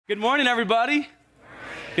Good morning, everybody.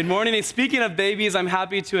 Good morning. And speaking of babies, I'm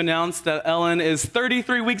happy to announce that Ellen is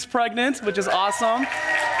 33 weeks pregnant, which is awesome.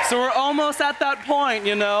 So we're almost at that point,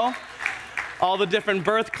 you know. All the different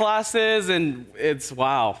birth classes, and it's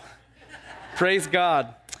wow. Praise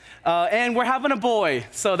God. And we're having a boy,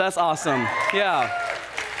 so that's awesome. Yeah.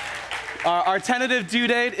 Our tentative due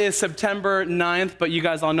date is September 9th, but you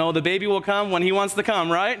guys all know the baby will come when he wants to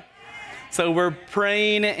come, right? So we're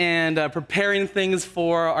praying and preparing things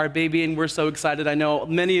for our baby, and we're so excited. I know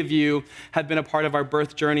many of you have been a part of our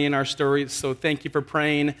birth journey and our story, so thank you for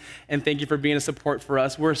praying, and thank you for being a support for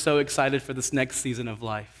us. We're so excited for this next season of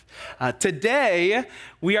life. Today,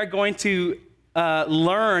 we are going to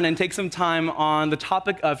learn and take some time on the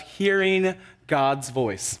topic of hearing God's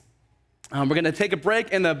voice. We're going to take a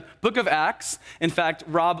break in the book of Acts. In fact,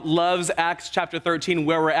 Rob loves Acts chapter 13,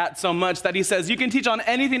 where we're at so much that he says, you can teach on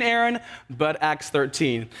anything, Aaron, but Acts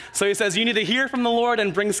 13. So he says, you need to hear from the Lord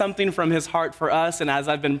and bring something from his heart for us. And as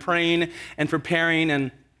I've been praying and preparing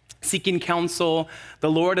and seeking counsel, the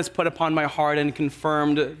Lord has put upon my heart and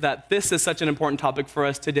confirmed that this is such an important topic for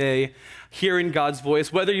us today, hearing God's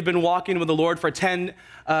voice. Whether you've been walking with the Lord for 10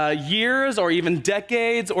 years or even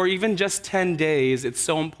decades or even just 10 days, it's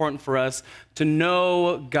so important for us to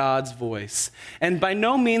know God's voice. And by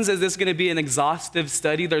no means is this going to be an exhaustive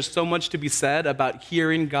study. There's so much to be said about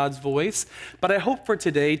hearing God's voice. But I hope for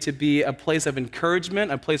today to be a place of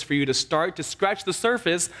encouragement, a place for you to start to scratch the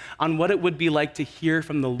surface on what it would be like to hear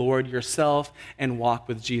from the Lord yourself and walk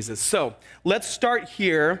with Jesus. So let's start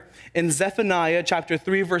here in Zephaniah chapter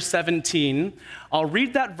 3, verse 17. I'll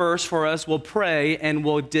read that verse for us, we'll pray, and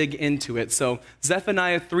we'll dig into it. So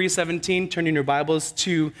Zephaniah 3:17, turning your Bibles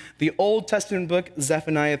to the Old Testament book,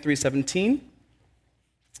 Zephaniah 3:17.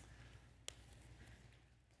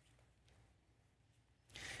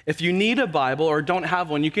 If you need a Bible or don't have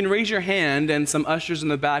one, you can raise your hand and some ushers in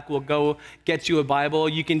the back will go get you a Bible.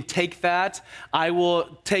 You can take that. I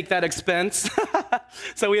will take that expense.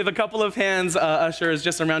 So we have a couple of hands, ushers,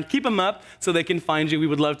 just around. Keep them up so they can find you. We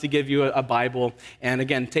would love to give you a Bible. And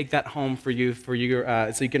again, take that home for you so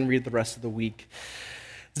you can read the rest of the week.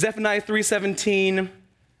 Zephaniah 3:17,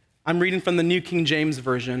 I'm reading from the New King James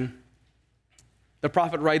Version. The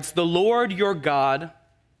prophet writes, "The Lord your God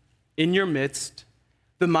in your midst,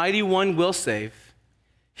 the mighty one will save.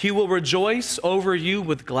 He will rejoice over you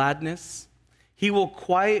with gladness. He will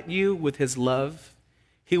quiet you with his love.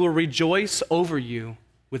 He will rejoice over you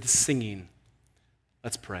with singing."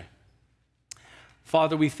 Let's pray.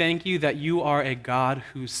 Father, we thank you that you are a God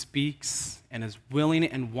who speaks and is willing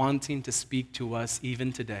and wanting to speak to us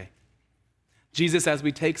even today. Jesus, as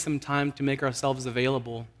we take some time to make ourselves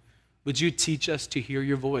available, would you teach us to hear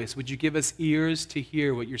your voice? Would you give us ears to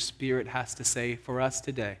hear what your Spirit has to say for us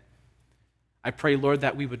today? I pray, Lord,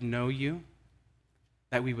 that we would know you,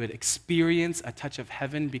 that we would experience a touch of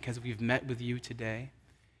heaven because we've met with you today.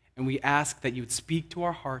 And we ask that you would speak to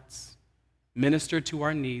our hearts, minister to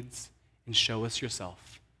our needs, and show us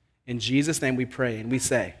yourself. In Jesus' name we pray and we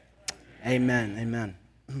say, amen, amen.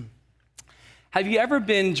 Have you ever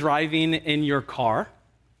been driving in your car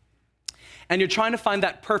and you're trying to find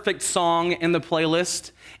that perfect song in the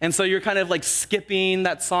playlist, and so you're kind of like skipping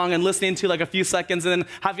that song and listening to like a few seconds and then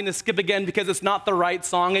having to skip again because it's not the right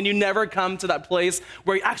song, and you never come to that place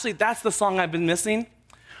where actually that's the song I've been missing?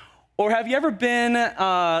 Or have you ever been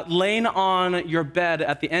laying on your bed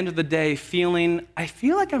at the end of the day feeling, I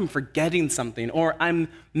feel like I'm forgetting something or I'm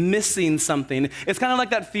missing something? It's kind of like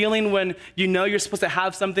that feeling when you know you're supposed to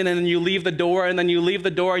have something and then you leave the door and then you leave the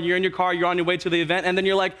door and you're in your car, you're on your way to the event, and then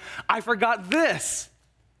you're like, I forgot this.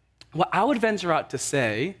 Well, I would venture out to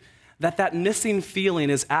say that that missing feeling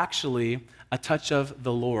is actually a touch of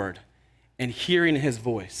the Lord and hearing his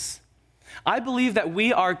voice. I believe that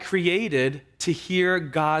we are created to hear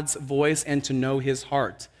God's voice and to know his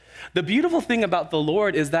heart. The beautiful thing about the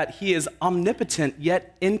Lord is that he is omnipotent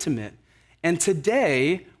yet intimate. And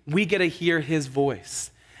today, we get to hear his voice.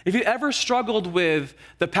 If you ever struggled with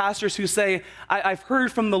the pastors who say, I've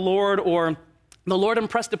heard from the Lord, or the Lord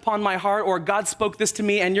impressed upon my heart, or God spoke this to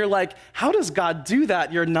me, and you're like, how does God do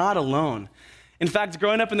that? You're not alone. In fact,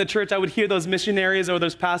 growing up in the church, I would hear those missionaries or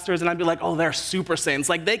those pastors, and I'd be like, oh, they're super saints.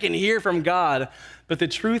 Like, they can hear from God. But the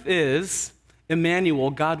truth is, Emmanuel,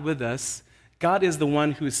 God with us, God is the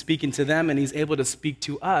one who is speaking to them, and he's able to speak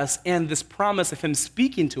to us. And this promise of him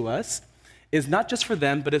speaking to us is not just for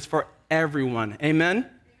them, but it's for everyone. Amen?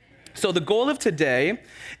 So the goal of today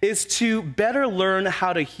is to better learn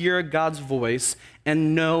how to hear God's voice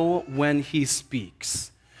and know when he speaks.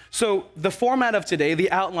 So the format of today,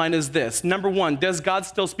 the outline is this. Number one, does God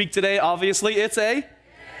still speak today? Obviously, it's a yes.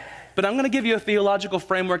 But I'm going to give you a theological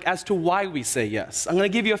framework as to why we say yes. I'm going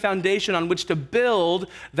to give you a foundation on which to build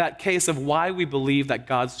that case of why we believe that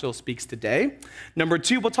God still speaks today. Number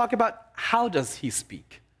two, we'll talk about how does he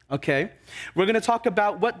speak, okay? We're going to talk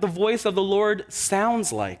about what the voice of the Lord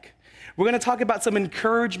sounds like. We're going to talk about some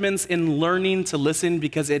encouragements in learning to listen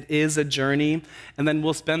because it is a journey. And then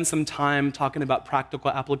we'll spend some time talking about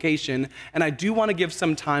practical application. And I do want to give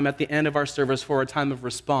some time at the end of our service for a time of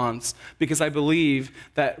response because I believe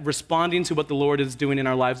that responding to what the Lord is doing in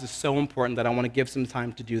our lives is so important that I want to give some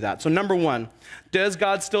time to do that. So number one, does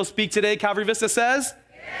God still speak today? Calvary Vista says?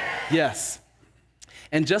 Yes.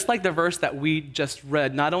 And just like the verse that we just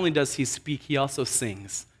read, not only does he speak, he also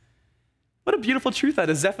sings. What a beautiful truth that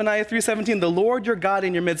is. Zephaniah 3:17, the Lord your God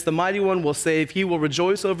in your midst, the mighty one will save. He will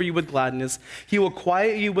rejoice over you with gladness. He will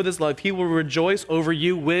quiet you with his love. He will rejoice over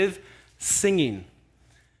you with singing.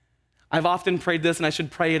 I've often prayed this, and I should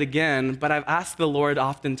pray it again, but I've asked the Lord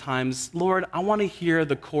oftentimes, Lord, I want to hear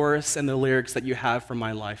the chorus and the lyrics that you have for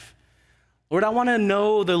my life. Lord, I want to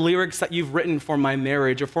know the lyrics that you've written for my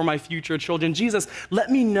marriage or for my future children. Jesus, let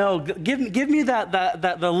me know. Give me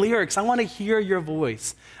the lyrics. I want to hear your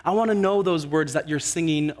voice. I want to know those words that you're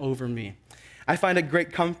singing over me. I find a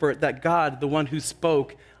great comfort that God, the one who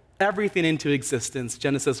spoke everything into existence,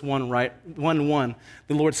 Genesis 1:1,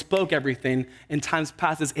 the Lord spoke everything in times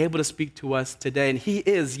past, is able to speak to us today. And he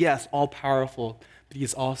is, yes, all-powerful, but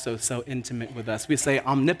he's also so intimate with us. We say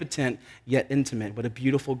omnipotent, yet intimate. What a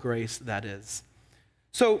beautiful grace that is.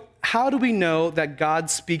 So how do we know that God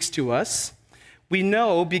speaks to us? We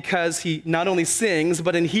know because he not only sings,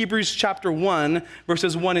 but in Hebrews chapter 1,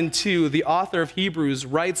 verses 1 and 2, the author of Hebrews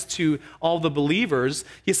writes to all the believers.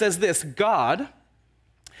 He says this, God,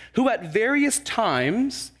 who at various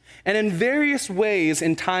times and in various ways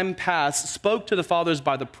in time past spoke to the fathers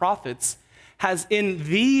by the prophets, has in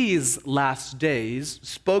these last days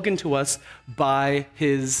spoken to us by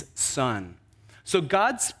his Son. So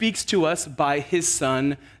God speaks to us by his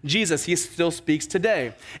Son, Jesus. He still speaks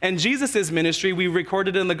today. And Jesus' ministry, we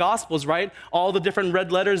recorded in the Gospels, right? All the different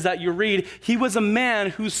red letters that you read, he was a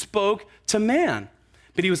man who spoke to man.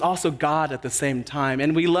 But he was also God at the same time.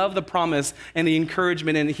 And we love the promise and the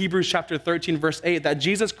encouragement in Hebrews chapter 13, verse 8, that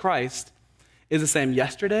Jesus Christ is the same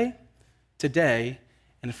yesterday, today,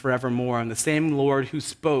 and forevermore. And the same Lord who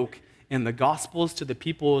spoke in the Gospels to the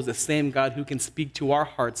people is the same God who can speak to our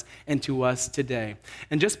hearts and to us today.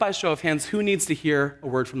 And just by show of hands, who needs to hear a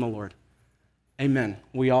word from the Lord? Amen.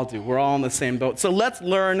 We all do. We're all in the same boat. So let's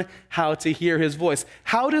learn how to hear his voice.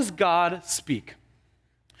 How does God speak?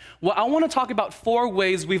 Well, I want to talk about 4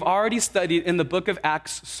 ways we've already studied in the book of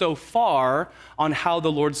Acts so far on how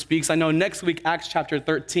the Lord speaks. I know next week, Acts chapter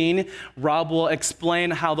 13, Rob will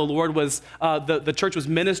explain how the Lord was, the church was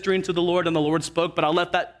ministering to the Lord and the Lord spoke, but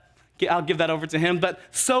I'll give that over to him. But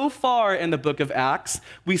so far in the book of Acts,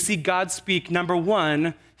 we see God speak. Number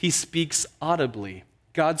 1, he speaks audibly.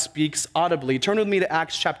 God speaks audibly. Turn with me to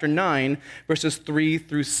Acts chapter 9, verses 3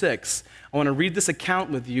 through 6. I want to read this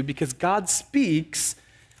account with you because God speaks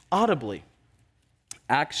audibly.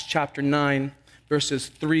 Acts chapter 9, verses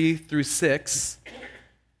 3 through 6.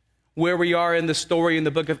 Where we are in the story in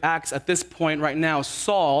the book of Acts at this point right now,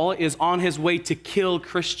 Saul is on his way to kill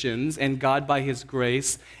Christians, and God, by his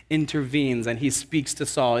grace, intervenes, and he speaks to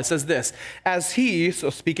Saul. It says this, as he, so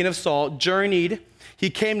speaking of Saul, journeyed, he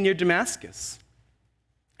came near Damascus,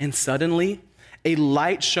 and suddenly a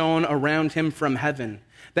light shone around him from heaven.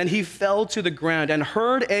 Then he fell to the ground and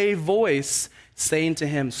heard a voice saying to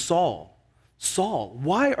him, Saul, Saul,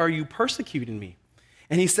 why are you persecuting me?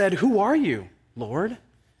 And he said, who are you, Lord?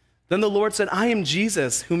 Then the Lord said, I am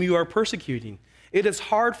Jesus, whom you are persecuting. It is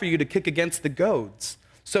hard for you to kick against the goads.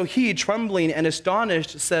 So he, trembling and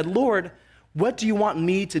astonished, said, Lord, what do you want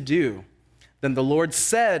me to do? Then the Lord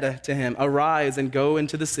said to him, arise and go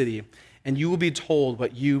into the city, and you will be told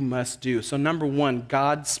what you must do. So number 1,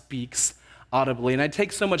 God speaks audibly. And I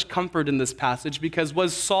take so much comfort in this passage because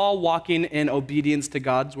was Saul walking in obedience to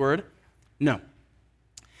God's word? No.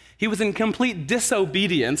 He was in complete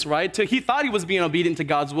disobedience, right? He thought he was being obedient to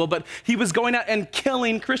God's will, but he was going out and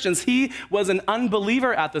killing Christians. He was an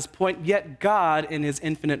unbeliever at this point, yet God, in his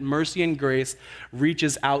infinite mercy and grace,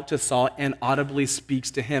 reaches out to Saul and audibly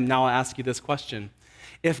speaks to him. Now I'll ask you this question.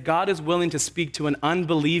 If God is willing to speak to an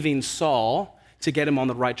unbelieving Saul to get him on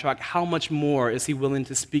the right track, how much more is he willing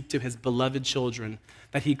to speak to his beloved children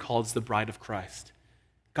that he calls the bride of Christ?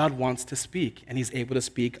 God wants to speak, and he's able to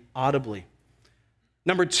speak audibly.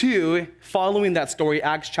 Number 2, following that story,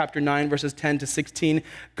 Acts chapter 9, verses 10 to 16,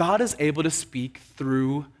 God is able to speak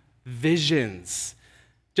through visions.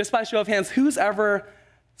 Just by show of hands, who's ever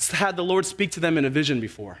had the Lord speak to them in a vision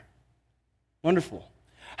before? Wonderful.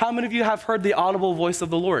 How many of you have heard the audible voice of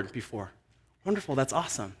the Lord before? Wonderful, that's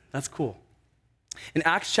awesome, that's cool. In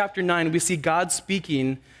Acts chapter 9, we see God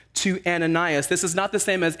speaking to Ananias. This is not the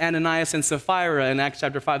same as Ananias and Sapphira in Acts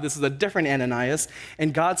chapter 5. This is a different Ananias,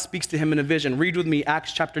 and God speaks to him in a vision. Read with me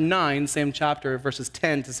Acts chapter 9, same chapter, verses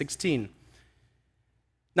 10 to 16.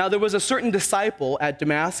 Now there was a certain disciple at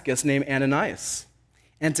Damascus named Ananias,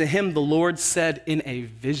 and to him the Lord said in a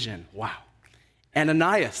vision, wow,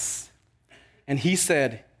 Ananias. And he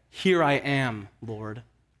said, here I am, Lord.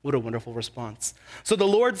 What a wonderful response. So the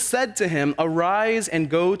Lord said to him, arise and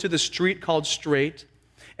go to the street called Straight,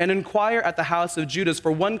 and inquire at the house of Judas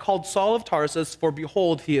for one called Saul of Tarsus, for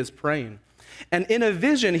behold, he is praying. And in a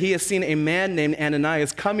vision he has seen a man named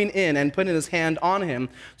Ananias coming in and putting his hand on him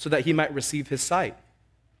so that he might receive his sight.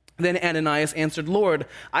 Then Ananias answered, Lord,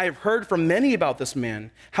 I have heard from many about this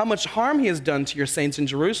man, how much harm he has done to your saints in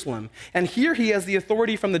Jerusalem. And here he has the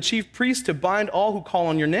authority from the chief priest to bind all who call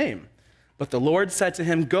on your name. But the Lord said to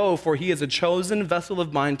him, go, for he is a chosen vessel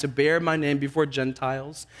of mine to bear my name before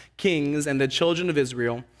Gentiles, kings, and the children of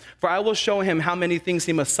Israel. For I will show him how many things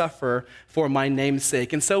he must suffer for my name's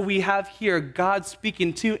sake. And so we have here God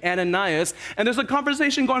speaking to Ananias, and there's a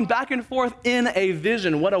conversation going back and forth in a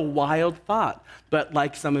vision. What a wild thought. But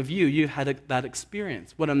like some of you, you've had that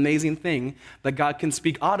experience. What an amazing thing that God can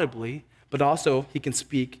speak audibly, but also he can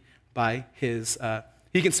speak by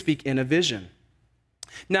he can speak in a vision.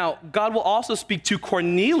 Now, God will also speak to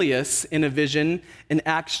Cornelius in a vision in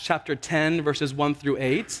Acts chapter 10, verses 1 through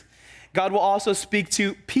 8. God will also speak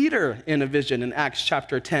to Peter in a vision in Acts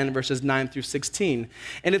chapter 10, verses 9 through 16.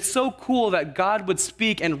 And it's so cool that God would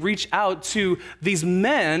speak and reach out to these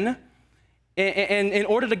men in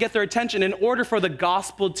order to get their attention, in order for the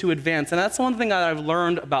gospel to advance. And that's one thing that I've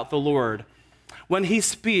learned about the Lord. When he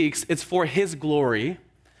speaks, it's for his glory,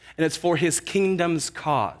 and it's for his kingdom's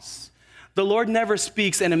cause. The Lord never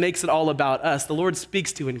speaks and it makes it all about us. The Lord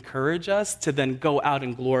speaks to encourage us to then go out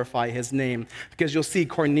and glorify his name. Because you'll see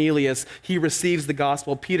Cornelius, he receives the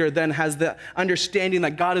gospel. Peter then has the understanding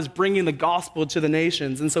that God is bringing the gospel to the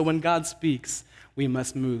nations. And so when God speaks, we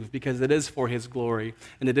must move because it is for his glory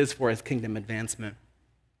and it is for his kingdom advancement.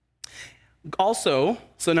 Also,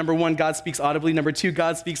 so number one, God speaks audibly. Number two,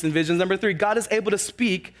 God speaks in visions. Number three, God is able to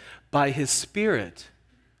speak by his Spirit.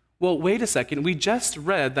 Well, wait a second. We just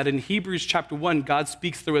read that in Hebrews chapter 1, God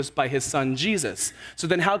speaks through us by his son, Jesus. So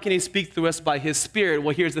then how can he speak through us by his Spirit?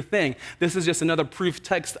 Well, here's the thing. This is just another proof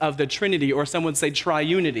text of the Trinity, or some would say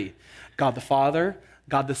triunity. God the Father,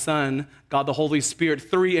 God the Son, God the Holy Spirit,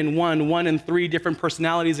 three in one in three different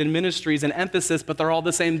personalities and ministries and emphasis, but they're all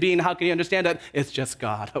the same being. How can you understand that? It's just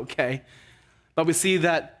God, okay? But we see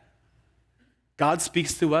that God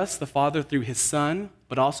speaks to us, the Father, through his Son,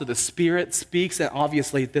 but also the Spirit speaks, and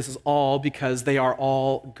obviously this is all because they are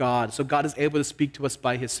all God. So God is able to speak to us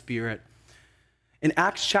by his Spirit. In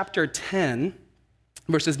Acts chapter 10,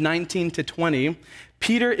 verses 19 to 20,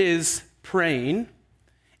 Peter is praying,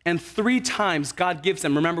 and 3 times God gives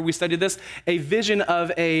him, remember we studied this, a vision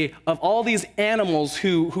of all these animals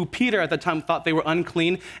who Peter at the time thought they were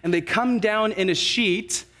unclean, and they come down in a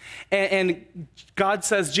sheet, and God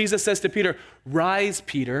says, Jesus says to Peter, rise,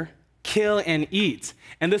 Peter, kill and eat.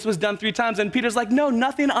 And this was done 3 times. And Peter's like, no,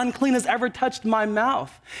 nothing unclean has ever touched my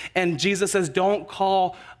mouth. And Jesus says, don't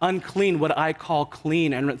call unclean what I call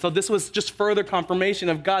clean. And so this was just further confirmation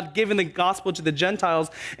of God giving the gospel to the Gentiles.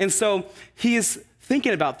 And so he's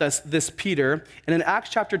thinking about this Peter. And in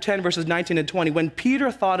Acts chapter 10, verses 19 and 20, when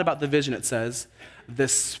Peter thought about the vision, it says, the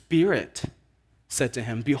Spirit said to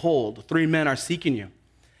him, behold, 3 men are seeking you.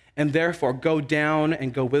 And therefore, go down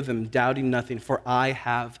and go with them, doubting nothing, for I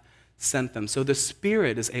have sent them. So the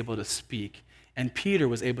Spirit is able to speak, and Peter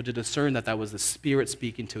was able to discern that that was the Spirit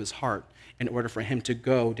speaking to his heart in order for him to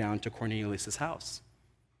go down to Cornelius' house.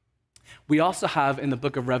 We also have in the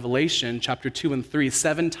book of Revelation, chapter 2 and 3,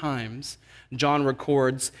 7 times, John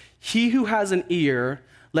records, he who has an ear,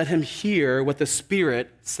 let him hear what the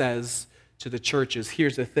Spirit says to the churches.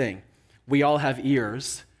 Here's the thing. We all have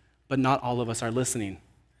ears, but not all of us are listening.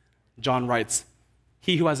 John writes,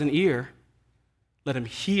 he who has an ear, let him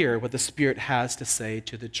hear what the Spirit has to say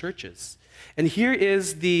to the churches. And here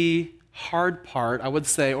is the hard part, I would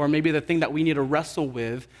say, or maybe the thing that we need to wrestle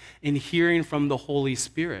with in hearing from the Holy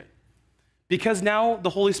Spirit. Because now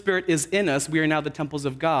the Holy Spirit is in us, we are now the temples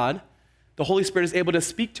of God, the Holy Spirit is able to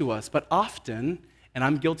speak to us. But often, and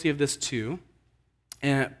I'm guilty of this too,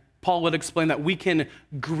 and Paul would explain that we can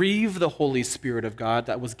grieve the Holy Spirit of God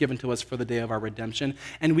that was given to us for the day of our redemption,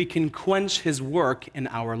 and we can quench his work in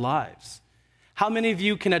our lives. How many of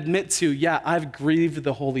you can admit to, yeah, I've grieved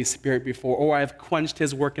the Holy Spirit before, or I've quenched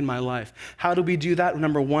his work in my life? How do we do that?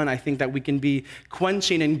 Number one, I think that we can be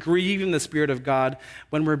quenching and grieving the Spirit of God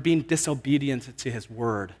when we're being disobedient to his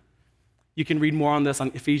word. You can read more on this on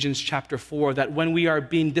Ephesians chapter 4, that when we are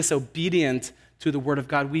being disobedient to the word of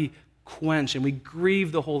God, we quench and we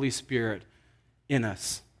grieve the Holy Spirit in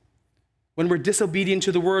us. When we're disobedient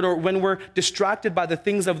to the word, or when we're distracted by the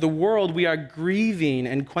things of the world, we are grieving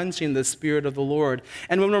and quenching the Spirit of the Lord.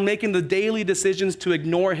 And when we're making the daily decisions to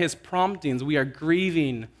ignore his promptings, we are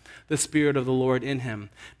grieving the Spirit of the Lord in him.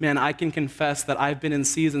 Man, I can confess that I've been in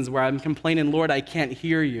seasons where I'm complaining, Lord, I can't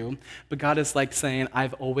hear you. But God is like saying,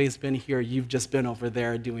 I've always been here. You've just been over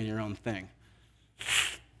there doing your own thing.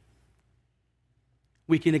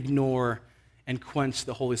 We can ignore and quench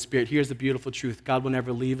the Holy Spirit. Here's the beautiful truth. God will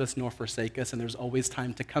never leave us nor forsake us, and there's always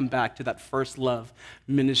time to come back to that first love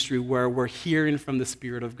ministry where we're hearing from the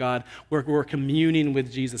Spirit of God, where we're communing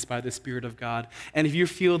with Jesus by the Spirit of God. And if you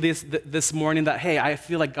feel this morning that, hey, I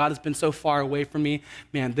feel like God has been so far away from me,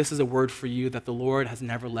 man, this is a word for you that the Lord has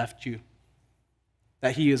never left you,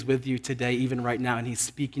 that he is with you today, even right now, and he's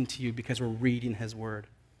speaking to you because we're reading his word.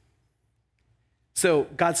 So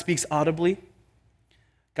God speaks audibly.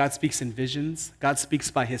 God speaks in visions. God speaks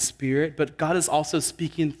by his Spirit, but God is also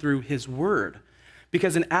speaking through his word.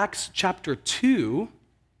 Because in Acts chapter 2,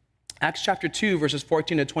 verses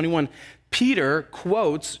 14 to 21, Peter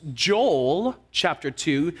quotes Joel chapter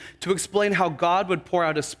 2 to explain how God would pour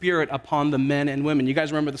out a Spirit upon the men and women. You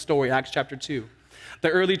guys remember the story, Acts chapter 2. The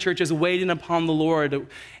early church is waiting upon the Lord,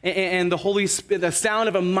 and the Holy Spirit, the sound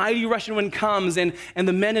of a mighty rushing wind comes, and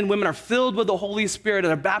the men and women are filled with the Holy Spirit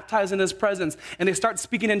and are baptized in his presence, and they start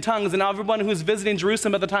speaking in tongues, and everyone who's visiting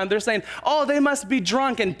Jerusalem at the time, they're saying, oh, they must be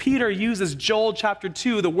drunk, and Peter uses Joel chapter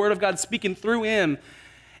 2, the word of God speaking through him,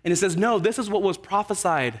 and he says, no, this is what was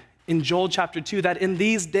prophesied in Joel chapter 2, that in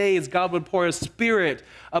these days God would pour his Spirit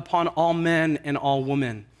upon all men and all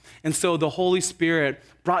women. And so the Holy Spirit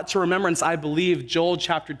brought to remembrance, I believe, Joel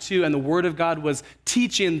chapter 2, and the word of God was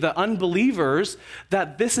teaching the unbelievers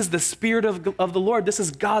that this is the Spirit of the Lord. This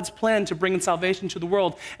is God's plan to bring salvation to the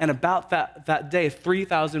world. And about that day,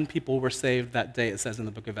 3,000 people were saved that day, it says in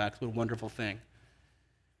the book of Acts. What a wonderful thing.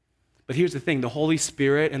 But here's the thing, the Holy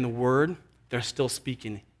Spirit and the word, they're still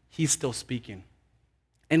speaking. He's still speaking.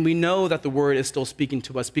 And we know that the word is still speaking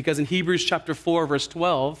to us because in Hebrews chapter 4, verse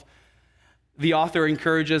 12, the author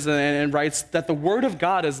encourages and writes that the word of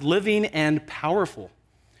God is living and powerful,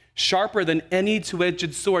 sharper than any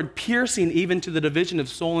two-edged sword, piercing even to the division of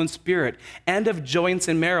soul and spirit, and of joints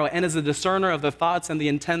and marrow, and is a discerner of the thoughts and the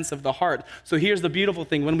intents of the heart. So here's the beautiful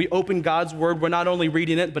thing. When we open God's word, we're not only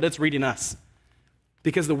reading it, but it's reading us,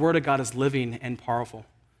 because the word of God is living and powerful.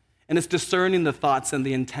 And it's discerning the thoughts and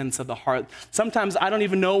the intents of the heart. Sometimes I don't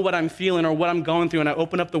even know what I'm feeling or what I'm going through, and I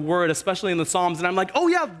open up the word, especially in the Psalms, and I'm like, oh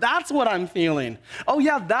yeah, that's what I'm feeling. Oh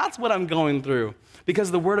yeah, that's what I'm going through.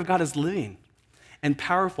 Because the word of God is living and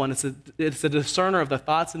powerful, and it's a discerner of the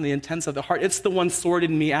thoughts and the intents of the heart. It's the one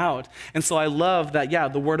sorting me out. And so I love that, yeah,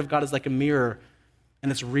 the word of God is like a mirror,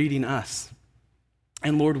 and it's reading us.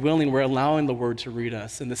 And Lord willing, we're allowing the word to read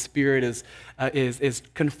us, and the Spirit is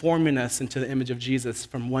conforming us into the image of Jesus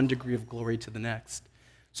from one degree of glory to the next.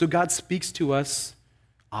 So God speaks to us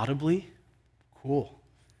audibly. Cool.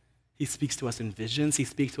 He speaks to us in visions. He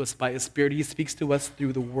speaks to us by his Spirit. He speaks to us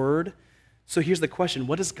through the word. So here's the question.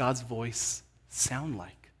 What does God's voice sound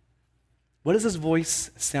like? What does his voice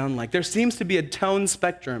sound like? There seems to be a tone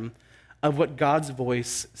spectrum of what God's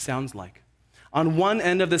voice sounds like. On one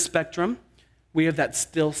end of the spectrum, we have that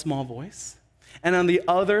still small voice. And on the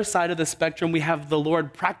other side of the spectrum, we have the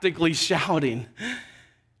Lord practically shouting.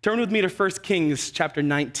 Turn with me to 1 Kings chapter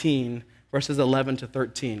 19, verses 11 to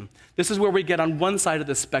 13. This is where we get on one side of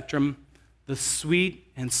the spectrum, the sweet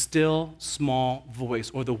and still small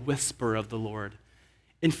voice, or the whisper of the Lord.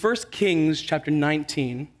 In 1 Kings chapter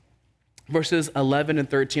 19, verses 11 and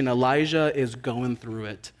 13, Elijah is going through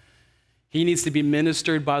it. He needs to be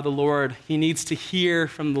ministered by the Lord. He needs to hear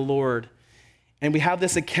from the Lord. And we have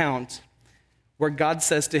this account where God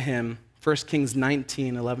says to him, 1 Kings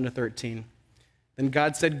 19, 11 to 13, then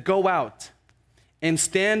God said, go out and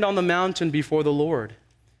stand on the mountain before the Lord.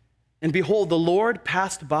 And behold, the Lord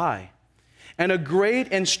passed by, and a great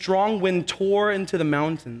and strong wind tore into the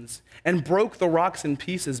mountains and broke the rocks in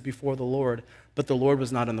pieces before the Lord, but the Lord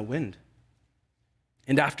was not in the wind.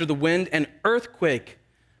 And after the wind, an earthquake,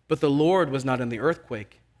 but the Lord was not in the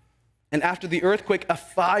earthquake. And after the earthquake, a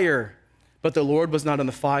fire, but the Lord was not in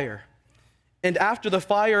the fire. And after the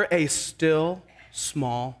fire, a still,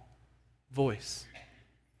 small voice.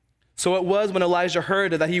 So it was when Elijah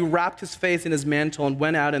heard it that he wrapped his face in his mantle and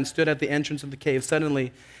went out and stood at the entrance of the cave.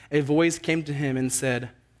 Suddenly, a voice came to him and said,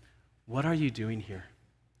 "What are you doing here,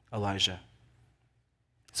 Elijah?"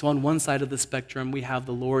 So on one side of the spectrum, we have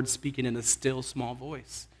the Lord speaking in a still, small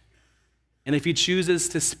voice. And if he chooses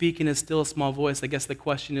to speak in a still, small voice, I guess the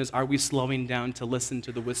question is, are we slowing down to listen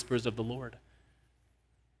to the whispers of the Lord?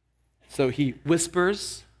 So he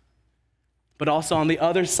whispers, but also on the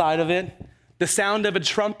other side of it, the sound of a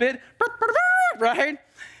trumpet, right?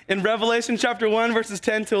 In Revelation chapter 1, verses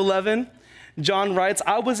 10 to 11, John writes,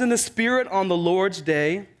 "I was in the Spirit on the Lord's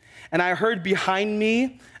day, and I heard behind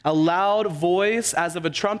me a loud voice as of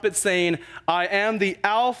a trumpet saying, 'I am the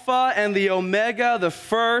Alpha and the Omega, the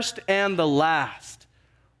first and the last.'"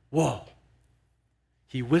 Whoa.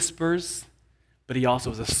 He whispers, but he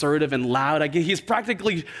also is assertive and loud. He's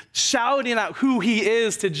practically shouting out who he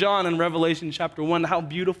is to John in Revelation chapter 1, how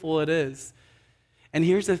beautiful it is. And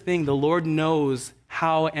here's the thing, the Lord knows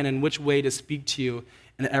how and in which way to speak to you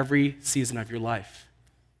in every season of your life.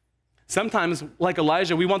 Sometimes, like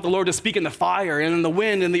Elijah, we want the Lord to speak in the fire and in the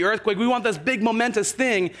wind and the earthquake. We want this big momentous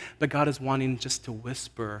thing, but God is wanting just to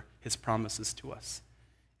whisper his promises to us.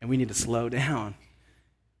 And we need to slow down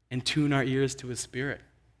and tune our ears to his Spirit.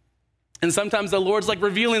 And sometimes the Lord's like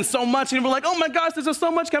revealing so much, and we're like, oh my gosh, there's just so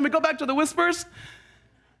much. Can we go back to the whispers?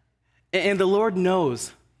 And the Lord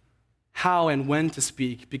knows how and when to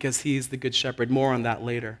speak because he's the good shepherd. More on that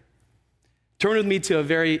later. Turn with me to a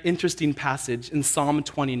very interesting passage in Psalm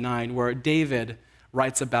 29 where David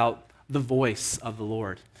writes about the voice of the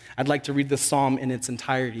Lord. I'd like to read this psalm in its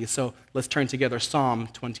entirety, so let's turn together. Psalm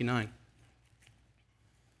 29.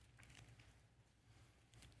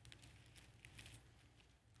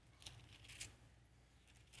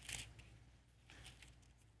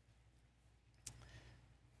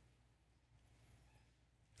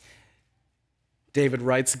 David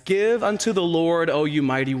writes, "Give unto the Lord, O you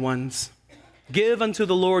mighty ones. Give unto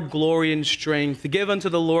the Lord glory and strength. Give unto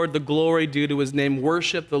the Lord the glory due to his name.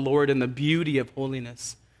 Worship the Lord in the beauty of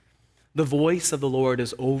holiness. The voice of the Lord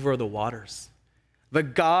is over the waters. The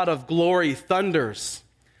God of glory thunders.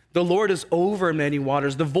 The Lord is over many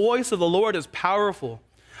waters. The voice of the Lord is powerful.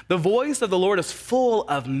 The voice of the Lord is full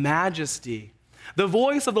of majesty. The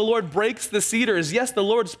voice of the Lord breaks the cedars. Yes, the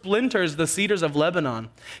Lord splinters the cedars of Lebanon.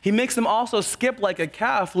 He makes them also skip like a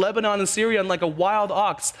calf, Lebanon and Syrian like a wild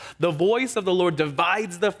ox. The voice of the Lord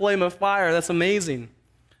divides the flame of fire." That's amazing.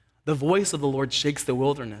 The voice of the Lord shakes the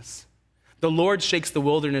wilderness. The Lord shakes the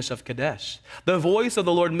wilderness of Kadesh. The voice of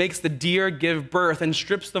the Lord makes the deer give birth and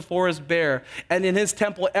strips the forest bare. And in his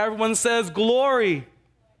temple, everyone says, "Glory."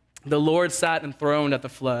 The Lord sat enthroned at the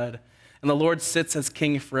flood. And the Lord sits as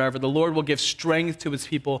king forever. The Lord will give strength to his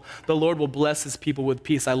people. The Lord will bless his people with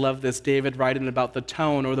peace. I love this. David writing about the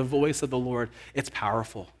tone or the voice of the Lord. It's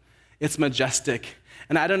powerful. It's majestic.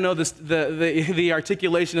 And I don't know the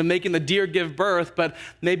articulation of making the deer give birth, but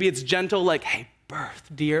maybe it's gentle, like, "Hey, birth,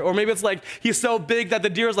 deer." Or maybe it's like he's so big that the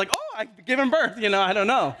deer is like, "Oh, I give him birth." I don't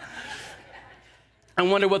know. I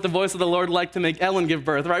wonder what the voice of the Lord like to make Ellen give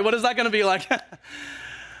birth, right? What is that going to be like?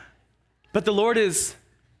 But the Lord is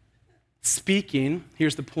speaking,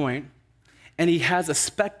 here's the point, and he has a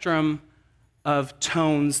spectrum of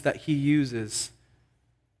tones that he uses.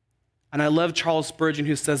 And I love Charles Spurgeon,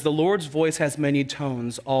 who says, "The Lord's voice has many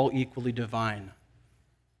tones, all equally divine."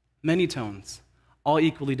 Many tones, all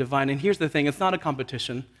equally divine. And here's the thing, it's not a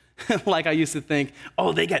competition. Like I used to think,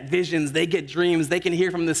 oh, they get visions, they get dreams, they can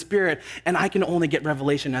hear from the Spirit, and I can only get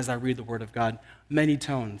revelation as I read the Word of God. Many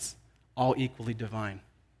tones, all equally divine.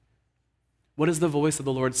 What does the voice of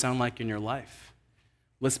the Lord sound like in your life?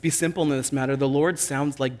 Let's be simple in this matter. The Lord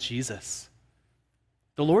sounds like Jesus.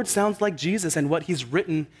 The Lord sounds like Jesus and what he's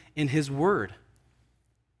written in his word.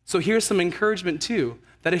 So here's some encouragement too,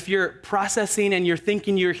 that if you're processing and you're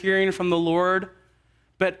thinking you're hearing from the Lord,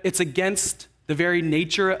 but it's against the very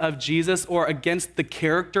nature of Jesus or against the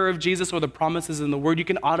character of Jesus or the promises in the word, you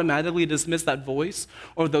can automatically dismiss that voice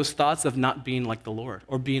or those thoughts of not being like the Lord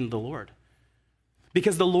or being the Lord.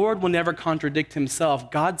 Because the Lord will never contradict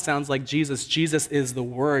himself. God sounds like Jesus. Jesus is the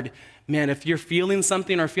Word. Man, if you're feeling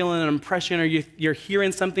something or feeling an impression or you're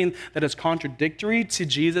hearing something that is contradictory to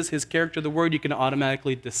Jesus, his character, the Word, you can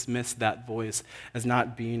automatically dismiss that voice as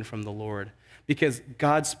not being from the Lord. Because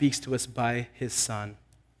God speaks to us by his Son.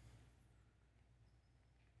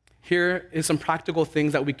 Here is some practical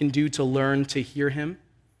things that we can do to learn to hear him.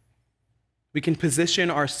 We can position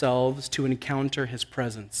ourselves to encounter his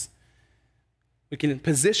presence. We can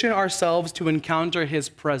position ourselves to encounter his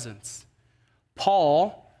presence.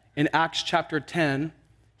 Paul, in Acts chapter 10,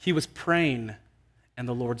 he was praying and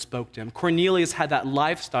the Lord spoke to him. Cornelius had that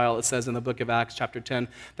lifestyle, it says in the book of Acts chapter 10,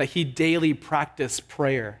 that he daily practiced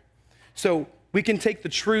prayer. So we can take the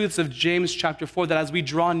truths of James chapter 4, that as we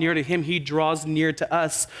draw near to him, he draws near to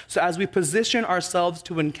us. So as we position ourselves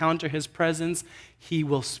to encounter his presence, he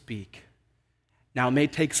will speak. Now, it may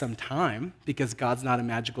take some time because God's not a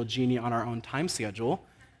magical genie on our own time schedule,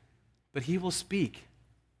 but he will speak.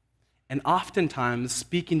 And oftentimes,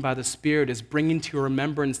 speaking by the Spirit is bringing to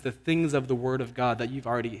remembrance the things of the Word of God that you've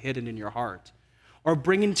already hidden in your heart, or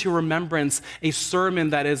bringing to remembrance a sermon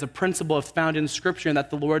that is a principle found in Scripture and that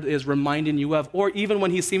the Lord is reminding you of, or even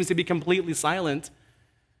when he seems to be completely silent,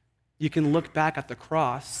 you can look back at the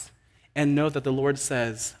cross and know that the Lord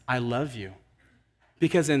says, I love you.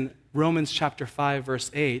 Because in Romans chapter 5,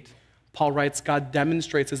 verse 8, Paul writes, God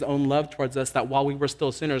demonstrates his own love towards us, that while we were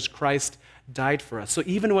still sinners, Christ died for us. So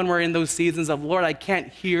even when we're in those seasons of, Lord, I can't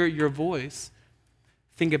hear your voice,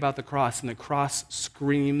 think about the cross, and the cross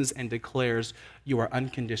screams and declares you are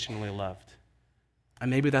unconditionally loved.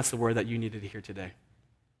 And maybe that's the word that you needed to hear today,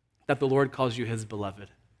 that the Lord calls you his beloved,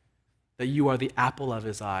 that you are the apple of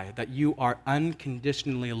his eye, that you are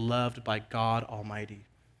unconditionally loved by God Almighty.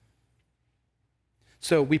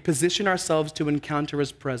 So we position ourselves to encounter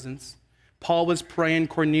his presence. Paul was praying,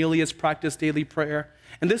 Cornelius practiced daily prayer.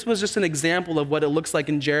 And this was just an example of what it looks like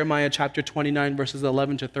in Jeremiah chapter 29, verses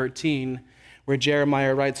 11 to 13, where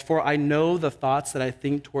Jeremiah writes, For I know the thoughts that I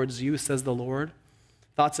think towards you, says the Lord,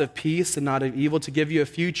 thoughts of peace and not of evil, to give you a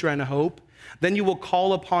future and a hope. Then you will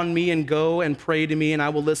call upon me and go and pray to me, and I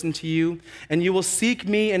will listen to you. And you will seek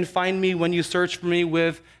me and find me when you search for me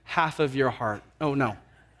with half of your heart. Oh, no.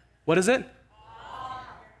 What is it?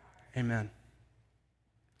 Amen.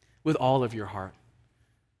 With all of your heart.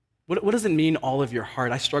 What does it mean, all of your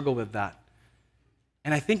heart? I struggle with that.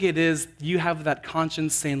 And I think it is, you have that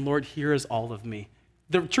conscience saying, Lord, here is all of me.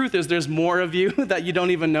 The truth is, there's more of you that you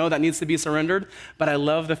don't even know that needs to be surrendered. But I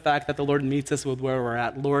love the fact that the Lord meets us with where we're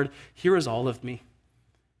at. Lord, here is all of me.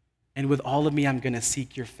 And with all of me, I'm going to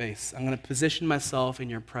seek your face. I'm going to position myself in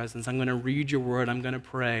your presence. I'm going to read your word. I'm going to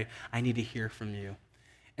pray. I need to hear from you.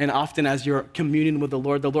 And often as you're communing with the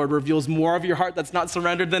Lord reveals more of your heart that's not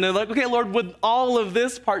surrendered. Then they're like, okay, Lord, with all of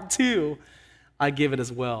this part too, I give it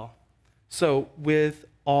as well. So with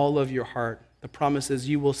all of your heart, the promise is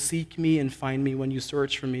you will seek me and find me when you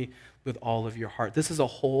search for me with all of your heart. This is a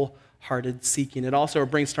wholehearted seeking. It also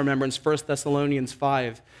brings to remembrance 1 Thessalonians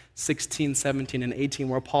 5, 16, 17, and 18,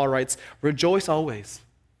 where Paul writes, rejoice always.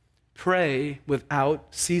 Pray without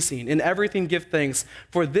ceasing. In everything give thanks,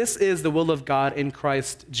 for this is the will of God in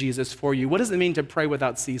Christ Jesus for you. What does it mean to pray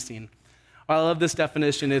without ceasing? Well, I love this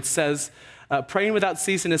definition. It says, praying without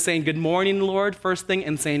ceasing is saying good morning, Lord, first thing,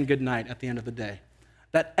 and saying good night at the end of the day.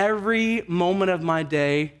 That every moment of my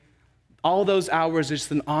day, all those hours is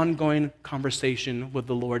just an ongoing conversation with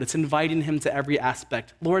the Lord. It's inviting him to every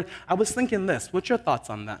aspect. Lord, I was thinking this. What's your thoughts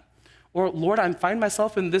on that? Or, Lord, I find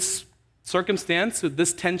myself in this circumstance, with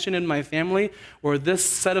this tension in my family, or this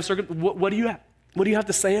set of circumstances. What do you have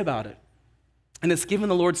to say about it? And it's giving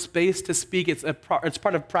the Lord space to speak. It's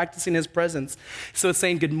part of practicing his presence. So it's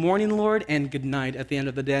saying good morning, Lord, and good night at the end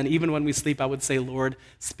of the day. And even when we sleep, I would say, Lord,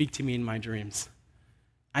 speak to me in my dreams.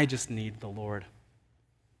 I just need the Lord.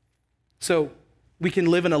 So we can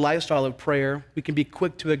live in a lifestyle of prayer. We can be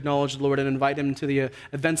quick to acknowledge the Lord and invite him into the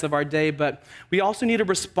events of our day. But we also need to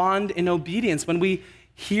respond in obedience. When we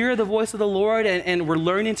hear the voice of the Lord and we're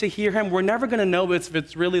learning to hear him, we're never going to know if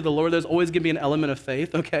it's really the Lord. There's always going to be an element of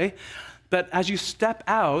faith, okay? But as you step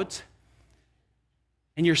out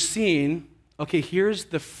and you're seeing, okay, here's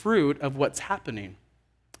the fruit of what's happening.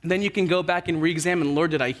 And then you can go back and re-examine,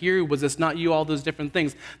 Lord, did I hear you? Was this not you? All those different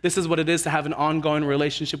things. This is what it is to have an ongoing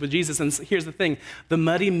relationship with Jesus. And here's the thing, the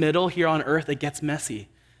muddy middle here on earth, it gets messy.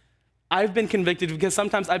 I've been convicted because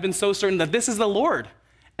sometimes I've been so certain that this is the Lord.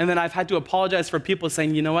 And then I've had to apologize for people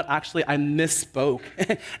saying, you know what, actually I misspoke.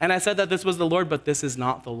 And I said that this was the Lord, but this is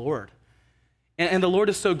not the Lord. And the Lord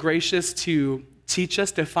is so gracious to teach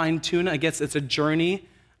us, to fine-tune. I guess it's a journey.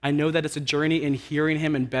 I know that it's a journey in hearing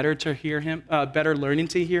him and better to hear him, better learning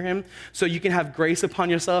to hear him. So you can have grace upon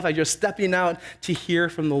yourself as you're stepping out to hear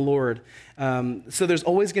from the Lord. So there's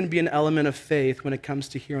always going to be an element of faith when it comes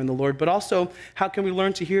to hearing the Lord. But also, how can we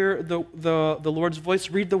learn to hear the Lord's voice?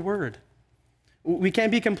 Read the word. We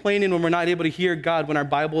can't be complaining when we're not able to hear God when our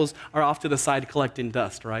Bibles are off to the side collecting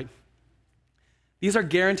dust, right? These are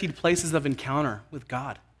guaranteed places of encounter with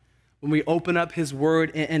God. When we open up his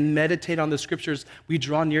word and meditate on the scriptures, we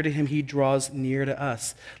draw near to him, he draws near to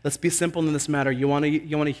us. Let's be simple in this matter. You want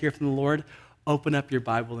to hear from the Lord? Open up your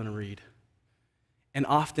Bible and read. And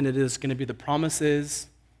often it is going to be the promises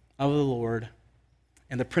of the Lord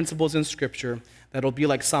and the principles in Scripture that'll be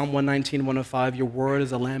like Psalm 119, 105, your word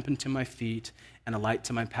is a lamp unto my feet and a light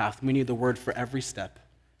to my path. We need the word for every step.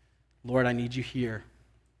 Lord, I need you here.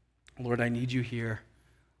 Lord, I need you here.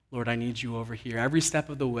 Lord, I need you over here. Every step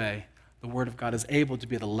of the way, the word of God is able to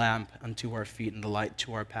be the lamp unto our feet and the light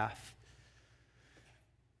to our path.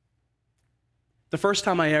 The first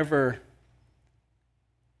time I ever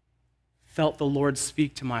felt the Lord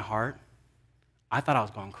speak to my heart, I thought I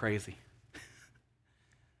was going crazy.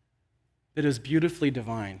 It was beautifully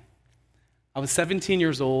divine. I was 17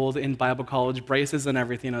 years old in Bible college, braces and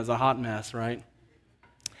everything. It was a hot mess, right?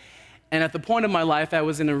 And at the point of my life, I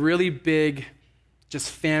was in a really big, just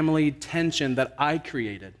family tension that I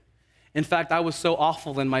created. In fact, I was so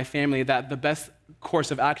awful in my family that the best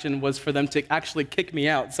course of action was for them to actually kick me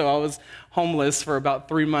out. So I was homeless for about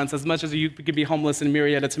 3 months, as much as you could be homeless in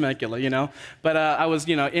Murrieta, Temecula, you know? But I was,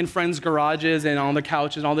 in friends' garages and on the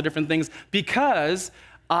couches and all the different things because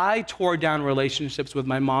I tore down relationships with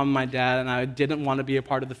my mom and my dad, and I didn't want to be a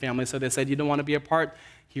part of the family. So they said, you don't want to be a part?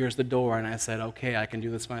 Here's the door. And I said, okay, I can do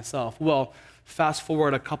this myself. Well, fast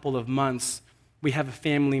forward a couple of months, we have a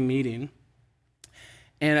family meeting.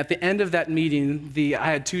 And at the end of that meeting, I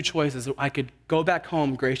had two choices. I could go back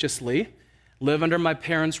home graciously, live under my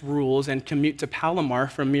parents' rules, and commute to Palomar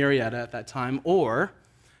from Murrieta at that time, or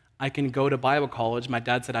I can go to Bible college. My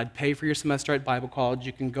dad said, I'd pay for your semester at Bible college.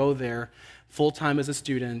 You can go there full-time as a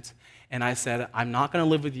student. And I said, I'm not going to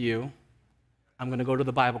live with you. I'm going to go to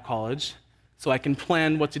the Bible college so I can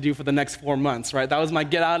plan what to do for the next 4 months, right? That was my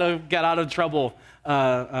get out of trouble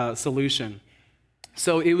solution.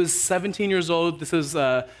 So it was 17 years old. This is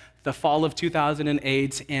the fall of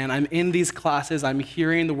 2008, and I'm in these classes. I'm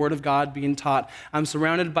hearing the Word of God being taught. I'm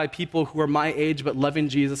surrounded by people who are my age but loving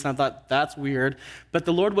Jesus, and I thought, that's weird. But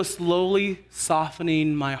the Lord was slowly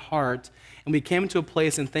softening my heart, and we came to a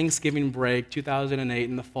place in Thanksgiving break, 2008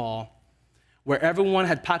 in the fall, where everyone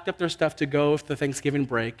had packed up their stuff to go for the Thanksgiving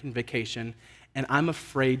break and vacation, and I'm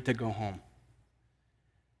afraid to go home.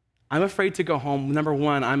 I'm afraid to go home. Number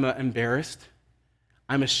one, I'm embarrassed.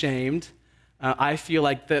 I'm ashamed. I feel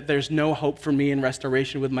like that there's no hope for me in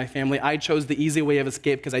restoration with my family. I chose the easy way of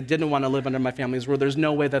escape because I didn't want to live under my family's rule. There's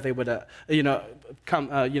no way that they would,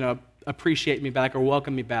 appreciate me back or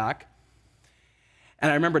welcome me back.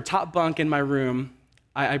 And I remember top bunk in my room,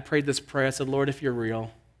 I prayed this prayer. I said, Lord, if you're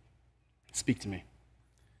real, speak to me.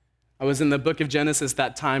 I was in the book of Genesis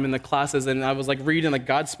that time in the classes, and I was like reading, like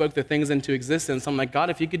God spoke the things into existence. I'm like, God,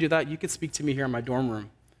 if you could do that, you could speak to me here in my dorm room.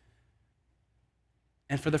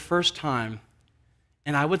 And for the first time,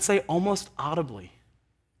 and I would say almost audibly,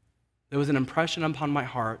 there was an impression upon my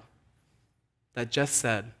heart that just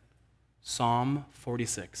said, Psalm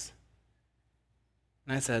 46.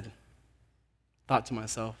 And I thought to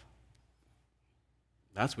myself,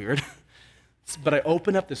 that's weird. But I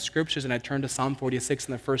opened up the scriptures and I turned to Psalm 46,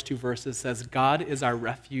 and the first two verses says, God is our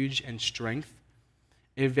refuge and strength,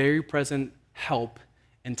 a very present help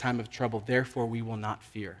in time of trouble. Therefore, we will not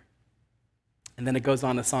fear. And then it goes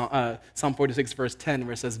on to Psalm 46, verse 10,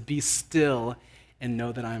 where it says, be still and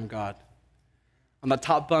know that I am God. On the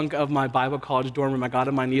top bunk of my Bible college dorm room, I got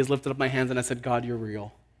on my knees, lifted up my hands, and I said, God, you're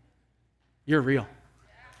real. You're real.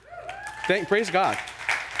 Praise God.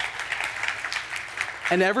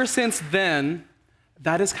 And ever since then,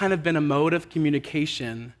 that has kind of been a mode of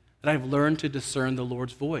communication that I've learned to discern the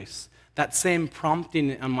Lord's voice. That same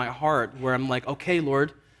prompting on my heart where I'm like, okay,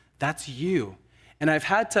 Lord, that's you. And I've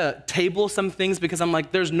had to table some things because I'm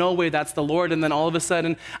like, there's no way that's the Lord. And then all of a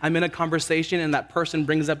sudden, I'm in a conversation and that person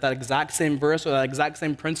brings up that exact same verse or that exact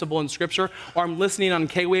same principle in Scripture. Or I'm listening on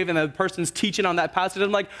K-Wave and the person's teaching on that passage. And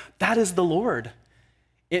I'm like, that is the Lord.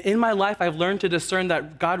 In my life, I've learned to discern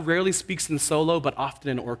that God rarely speaks in solo, but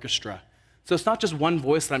often in orchestra. So it's not just one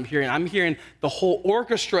voice that I'm hearing. I'm hearing the whole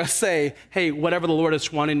orchestra say, hey, whatever the Lord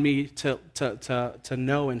is wanting me to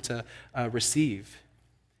know and to receive.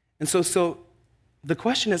 And so the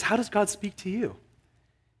question is, how does God speak to you?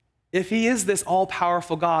 If he is this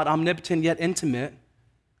all-powerful God, omnipotent yet intimate,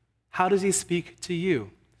 how does he speak to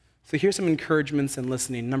you? So here's some encouragements in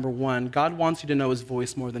listening. Number one, God wants you to know his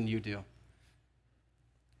voice more than you do.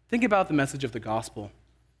 Think about the message of the gospel.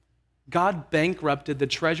 God bankrupted the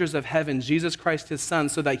treasures of heaven, Jesus Christ, his son,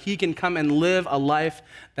 so that he can come and live a life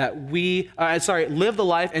that live the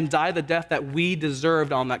life and die the death that we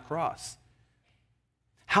deserved on that cross.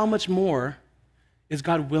 How much more is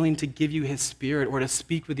God willing to give you his spirit or to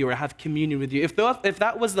speak with you or have communion with you? If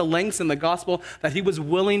that was the lengths in the gospel, that he was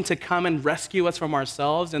willing to come and rescue us from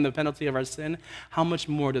ourselves and the penalty of our sin, how much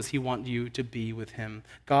more does he want you to be with him?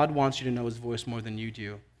 God wants you to know his voice more than you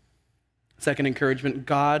do. Second encouragement,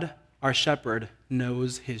 God, our shepherd,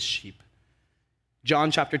 knows his sheep.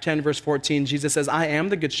 John chapter 10, verse 14, Jesus says, I am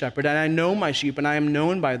the good shepherd, and I know my sheep, and I am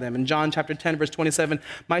known by them. In John chapter 10, verse 27,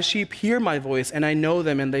 my sheep hear my voice, and I know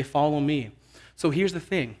them, and they follow me. So here's the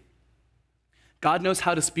thing. God knows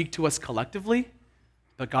how to speak to us collectively,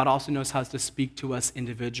 but God also knows how to speak to us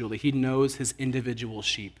individually. He knows his individual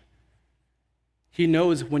sheep. He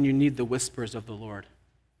knows when you need the whispers of the Lord,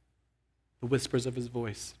 the whispers of his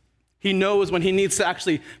voice. He knows when he needs to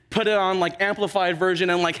actually put it on like amplified version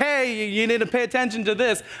and like, hey, you need to pay attention to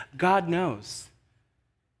this. God knows.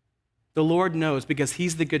 The Lord knows because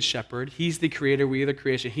he's the good shepherd. He's the creator. We are the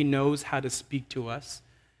creation. He knows how to speak to us.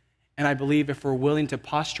 And I believe if we're willing to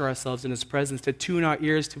posture ourselves in his presence, to tune our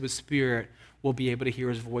ears to his spirit, we'll be able to hear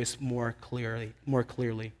his voice more clearly.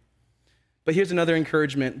 But here's another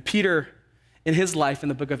encouragement. Peter, in his life in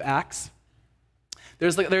the book of Acts,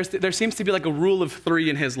 there seems to be like a rule of 3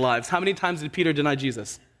 in his lives. How many times did Peter deny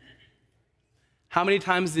Jesus? How many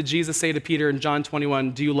times did Jesus say to Peter in John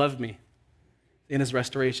 21, do you love me? In his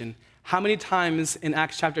restoration. How many times in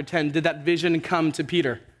Acts chapter 10 did that vision come to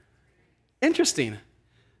Peter? Interesting.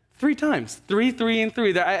 3 times. 3, 3, and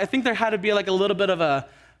 3. I think there had to be like a little bit of a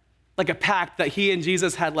pact that he and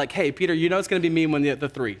Jesus had like, hey, Peter, you know it's going to be me when the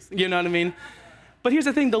 3. You know what I mean? But here's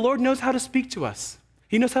the thing. The Lord knows how to speak to us.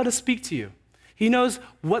 He knows how to speak to you. He knows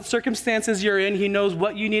what circumstances you're in. He knows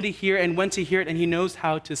what you need to hear and when to hear it, and he knows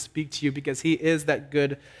how to speak to you because he is that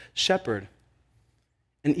good shepherd.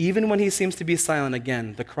 And even when he seems to be silent,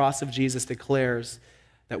 again, the cross of Jesus declares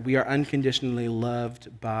that we are unconditionally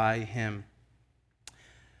loved by him.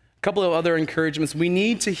 A couple of other encouragements. We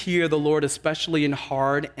need to hear the Lord, especially in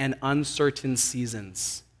hard and uncertain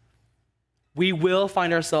seasons. We will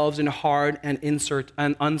find ourselves in hard and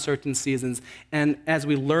uncertain seasons. And as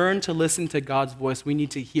we learn to listen to God's voice, we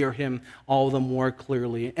need to hear him all the more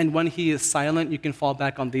clearly. And when he is silent, you can fall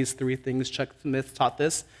back on these 3 things. Chuck Smith taught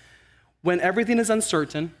this. When everything is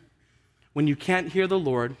uncertain, when you can't hear the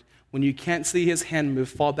Lord, when you can't see his hand move,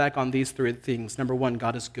 fall back on these 3 things. Number 1,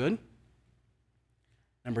 God is good.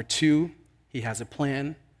 Number 2, he has a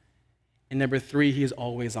plan. And number 3, he is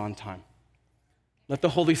always on time. Let the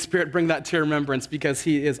Holy Spirit bring that to your remembrance because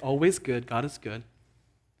he is always good. God is good.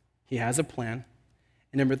 He has a plan.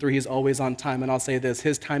 And number 3, he's always on time. And I'll say this,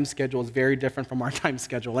 his time schedule is very different from our time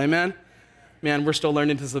schedule. Amen? Man, we're still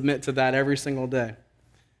learning to submit to that every single day.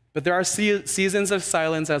 But there are seasons of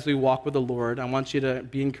silence as we walk with the Lord. I want you to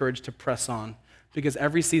be encouraged to press on because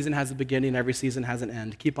every season has a beginning, every season has an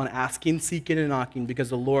end. Keep on asking, seeking, and knocking because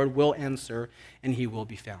the Lord will answer and he will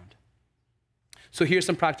be found. So here's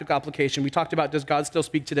some practical application. We talked about, does God still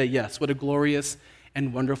speak today? Yes. What a glorious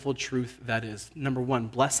and wonderful truth that is. Number 1,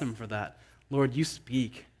 bless him for that. Lord, you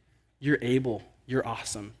speak. You're able. You're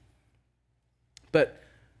awesome. But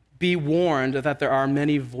be warned that there are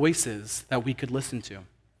many voices that we could listen to.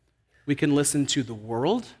 We can listen to the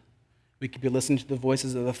world. We could be listening to the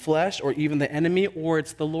voices of the flesh or even the enemy, or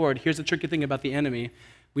it's the Lord. Here's the tricky thing about the enemy.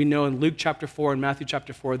 We know in Luke chapter 4 and Matthew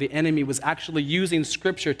chapter 4, the enemy was actually using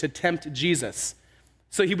scripture to tempt Jesus.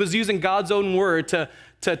 So he was using God's own word to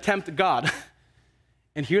tempt God.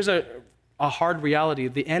 And here's a hard reality.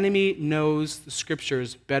 The enemy knows the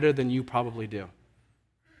scriptures better than you probably do.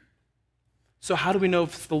 So how do we know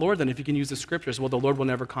if it's the Lord then, if he can use the scriptures? Well, the Lord will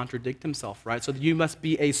never contradict himself, right? So you must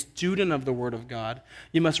be a student of the word of God.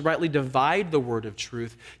 You must rightly divide the word of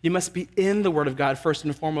truth. You must be in the word of God first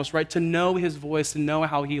and foremost, right? To know his voice, to know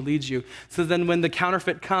how he leads you. So then when the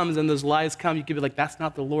counterfeit comes and those lies come, you can be like, that's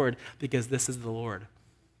not the Lord because this is the Lord.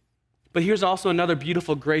 But here's also another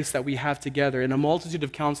beautiful grace that we have together. In a multitude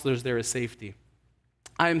of counselors, there is safety.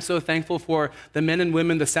 I am so thankful for the men and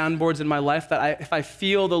women, the soundboards in my life, that if I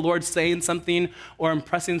feel the Lord saying something or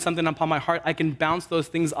impressing something upon my heart, I can bounce those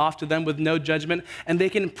things off to them with no judgment, and they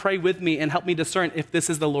can pray with me and help me discern if this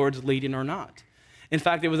is the Lord's leading or not. In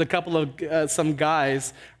fact, it was a couple of some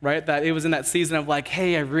guys, right, that it was in that season of like,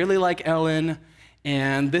 hey, I really like Ellen,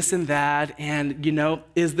 and this and that, and, you know,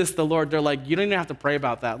 is this the Lord? They're like, you don't even have to pray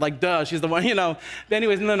about that. Like, duh, she's the one, you know. But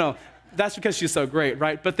anyways, no, that's because she's so great,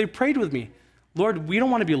 right? But they prayed with me. Lord, we don't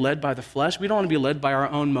want to be led by the flesh. We don't want to be led by our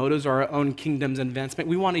own motives or our own kingdom's advancement.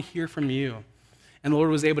 We want to hear from you. And the Lord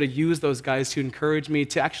was able to use those guys to encourage me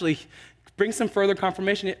to actually bring some further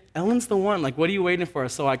confirmation. Ellen's the one. Like, what are you waiting for?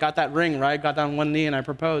 So I got that ring, right? Got down on one knee and I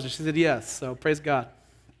proposed. And she said yes. So praise God.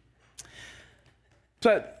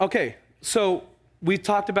 But, okay, so we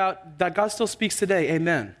talked about that God still speaks today.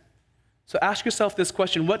 Amen. So ask yourself this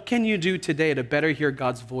question. What can you do today to better hear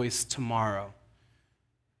God's voice tomorrow?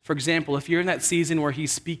 For example, if you're in that season where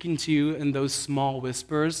he's speaking to you in those small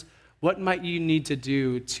whispers, what might you need to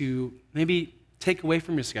do to maybe take away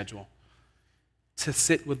from your schedule, to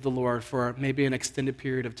sit with the Lord for maybe an extended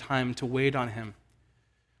period of time, to wait on him,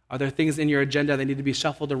 Are there things in your agenda that need to be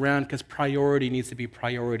shuffled around because priority needs to be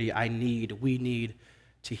priority? We need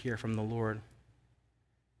to hear from the Lord.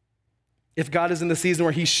 If God is in the season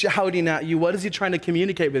where he's shouting at you, what is he trying to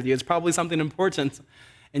communicate with you? It's probably something important,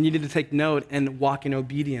 and you need to take note and walk in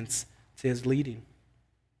obedience to his leading.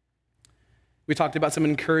 We talked about some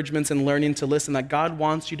encouragements and learning to listen, that God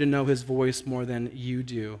wants you to know his voice more than you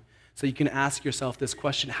do. So you can ask yourself this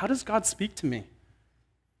question: how does God speak to me?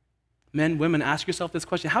 Men, women, ask yourself this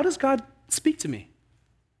question: how does God speak to me?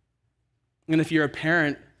 And if you're a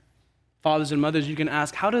parent, fathers and mothers, you can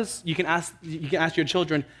ask your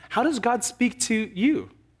children, how does God speak to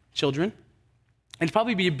you, children? And it'd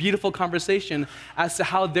probably be a beautiful conversation as to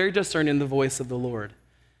how they're discerning the voice of the Lord.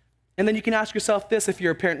 And then you can ask yourself this, if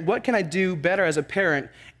you're a parent: what can I do better as a parent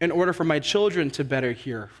in order for my children to better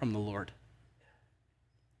hear from the Lord?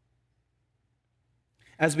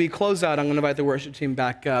 As we close out, I'm going to invite the worship team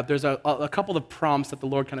back up. There's a couple of prompts that the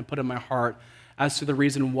Lord kind of put in my heart as to the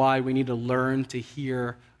reason why we need to learn to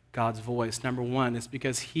hear God's voice. Number one is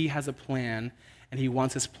because he has a plan, and he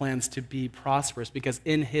wants his plans to be prosperous, because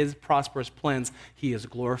in his prosperous plans, he is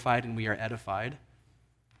glorified and we are edified.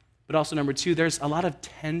 But also, number two, there's a lot of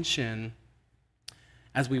tension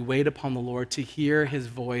as we wait upon the Lord to hear his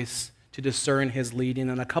voice, to discern his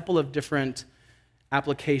leading, and a couple of different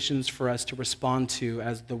applications for us to respond to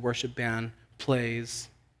as the worship band plays.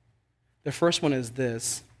 The first one is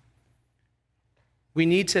this: we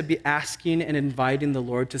need to be asking and inviting the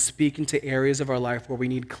Lord to speak into areas of our life where we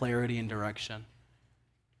need clarity and direction.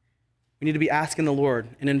 We need to be asking the Lord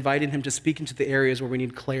and inviting him to speak into the areas where we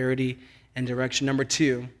need clarity and direction. Number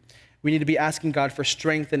two, we need to be asking God for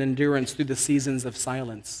strength and endurance through the seasons of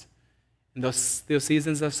silence. In those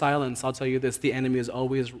seasons of silence, I'll tell you this: the enemy is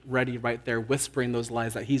always ready right there, whispering those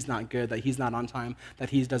lies that he's not good, that he's not on time,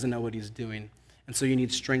 that he doesn't know what he's doing. And so you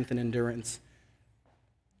need strength and endurance.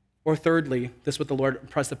 Or thirdly, this is what the Lord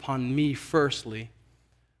impressed upon me firstly,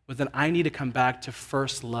 was that I need to come back to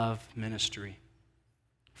first love ministry.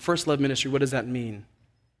 First love ministry, what does that mean?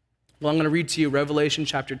 Well, I'm going to read to you Revelation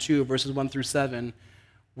chapter 2, verses 1 through 7,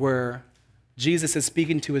 where Jesus is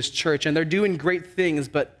speaking to his church, and they're doing great things,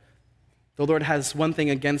 but the Lord has one thing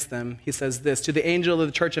against them. He says this: to the angel of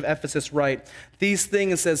the church of Ephesus write, these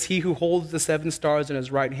things says he who holds the 7 stars in his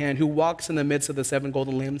right hand, who walks in the midst of the 7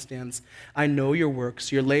 golden lampstands. I know your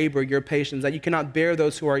works, your labor, your patience, that you cannot bear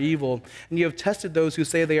those who are evil. And you have tested those who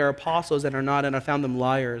say they are apostles and are not, and have found them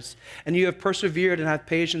liars. And you have persevered and have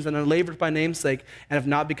patience and have labored by name's sake and have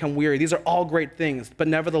not become weary. These are all great things, but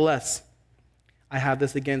nevertheless, I have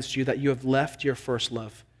this against you, that you have left your first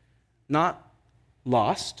love. Not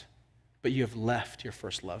lost, but you have left your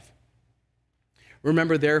first love.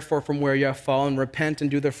 Remember, therefore, from where you have fallen, repent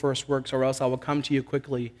and do the first works, or else I will come to you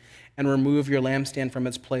quickly and remove your lampstand from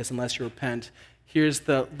its place unless you repent. Here's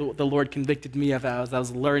the Lord convicted me of as I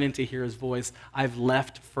was learning to hear his voice. I've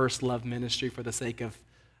left first love ministry for the sake of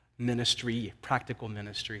ministry, practical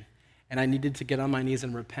ministry. And I needed to get on my knees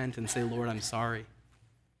and repent and say, Lord, I'm sorry.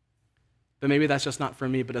 But maybe that's just not for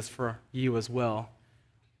me, but it's for you as well,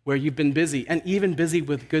 where you've been busy, and even busy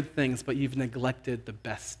with good things, but you've neglected the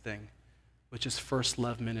best thing, which is first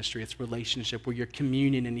love ministry. It's relationship where you're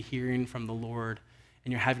communing and hearing from the Lord,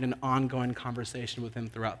 and you're having an ongoing conversation with him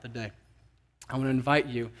throughout the day. I want to invite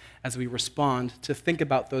you, as we respond, to think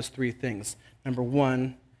about those 3 things. Number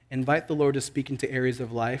 1, invite the Lord to speak into areas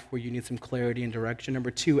of life where you need some clarity and direction. Number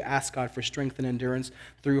 2, ask God for strength and endurance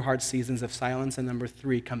through hard seasons of silence. And number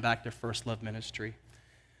 3, come back to first love ministry.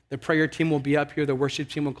 The prayer team will be up here. The worship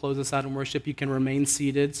team will close us out in worship. You can remain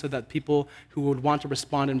seated so that people who would want to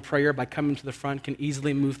respond in prayer by coming to the front can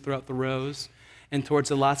easily move throughout the rows. And towards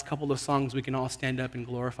the last couple of songs, we can all stand up and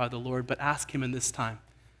glorify the Lord. But ask him in this time,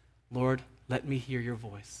 Lord, let me hear your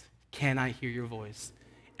voice. Can I hear your voice?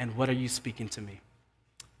 And what are you speaking to me?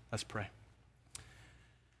 Let's pray.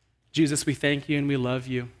 Jesus, we thank you and we love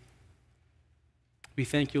you. We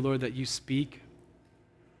thank you, Lord, that you speak.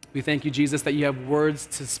 We thank you, Jesus, that you have words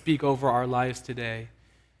to speak over our lives today.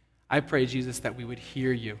 I pray, Jesus, that we would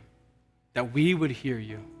hear you, that we would hear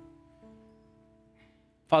you.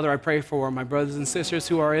 Father, I pray for my brothers and sisters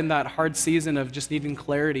who are in that hard season of just needing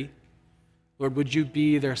clarity. Lord, would you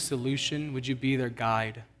be their solution? Would you be their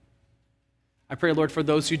guide? I pray, Lord, for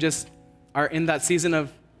those who just are in that season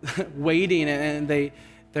of waiting and they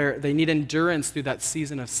need endurance through that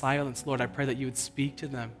season of silence. Lord, I pray that you would speak to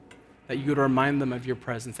them, that you would remind them of your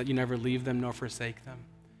presence, that you never leave them nor forsake them.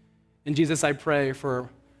 And Jesus, I pray for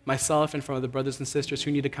myself and for the brothers and sisters who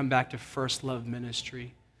need to come back to first love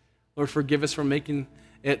ministry. Lord, forgive us for making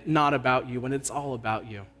it not about you when it's all about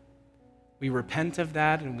you. We repent of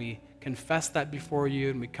that and we confess that before you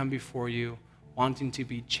and we come before you wanting to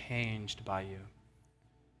be changed by you.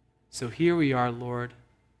 So here we are, Lord.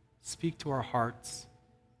 Speak to our hearts.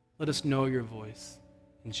 Let us know your voice.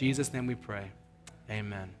 In Jesus' name we pray.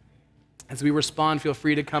 Amen. As we respond, feel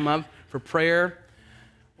free to come up for prayer,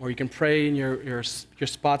 or you can pray in your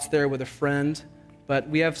spots there with a friend. But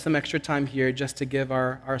we have some extra time here just to give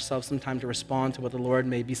ourselves some time to respond to what the Lord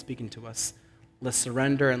may be speaking to us. Let's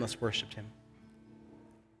surrender and let's worship him.